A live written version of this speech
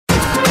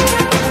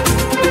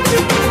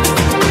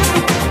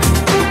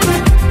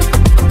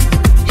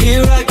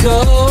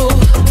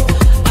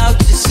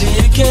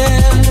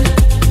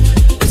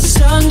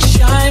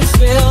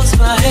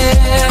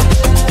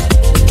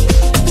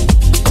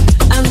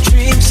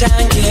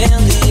tank in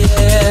the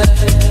air.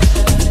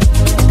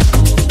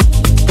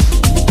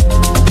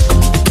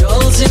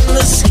 Gold in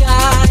the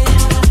sky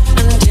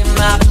and in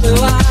my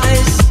blue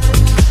eyes.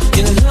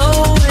 You know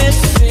it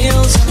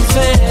feels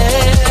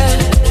unfair.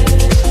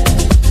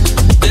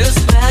 There's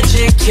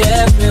magic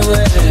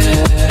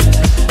everywhere.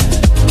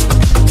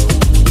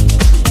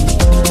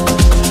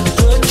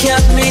 Look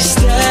at me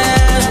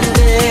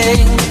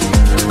standing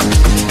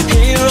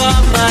here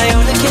on my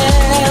own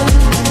again.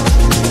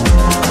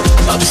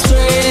 Up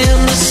straight in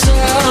the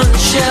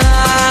sunshine.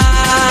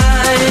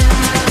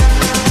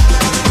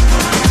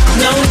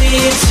 No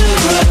need to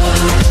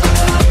run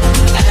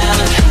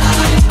and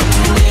hide.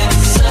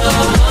 It's a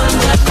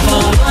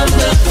wonderful,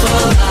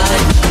 wonderful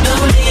life. No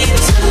need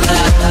to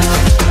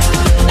laugh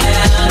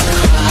and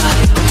cry.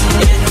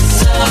 It's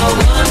a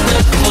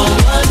wonderful,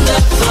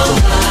 wonderful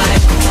life.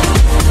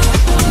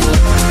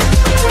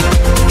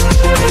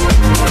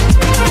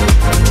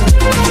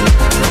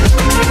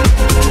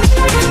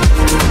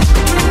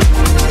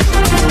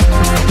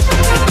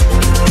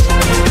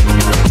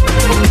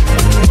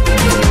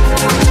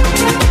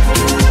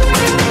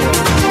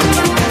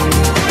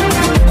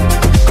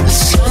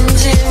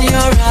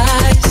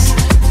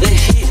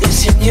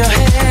 Your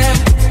hair,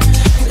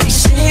 they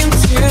seem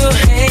to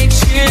hate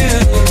you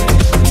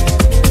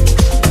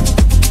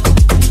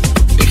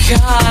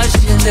because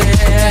you're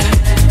there.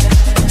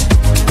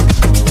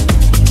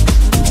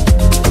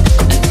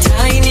 And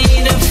I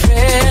need a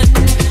friend,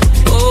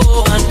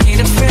 oh, I need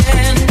a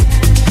friend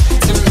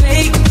to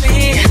make me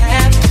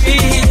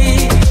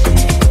happy.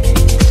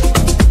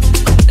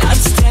 Not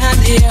stand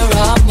here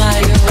on my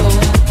own.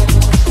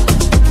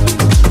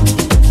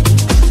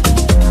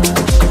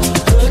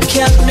 Look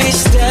at me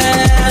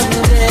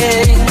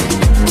standing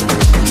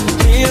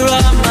here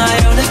on my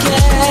own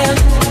again,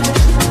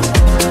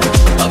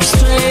 up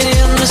straight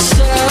in the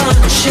sunshine.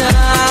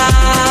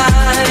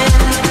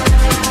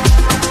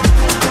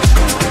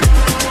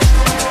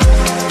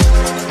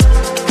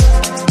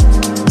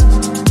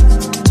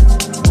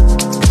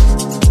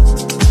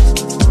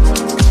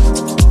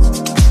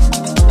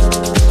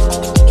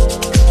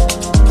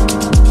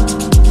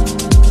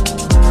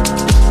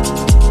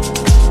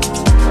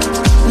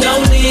 No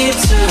need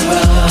to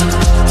run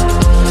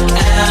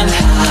and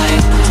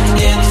hide.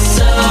 It's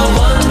a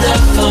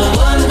wonderful,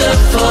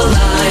 wonderful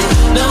life.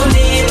 No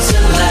need to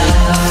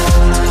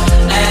laugh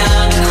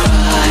and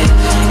cry.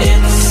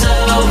 It's a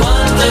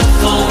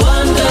wonderful,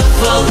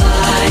 wonderful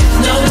life.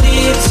 No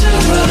need to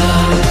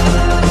run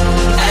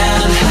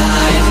and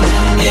hide.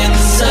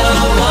 It's a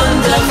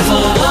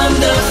wonderful,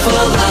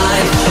 wonderful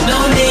life.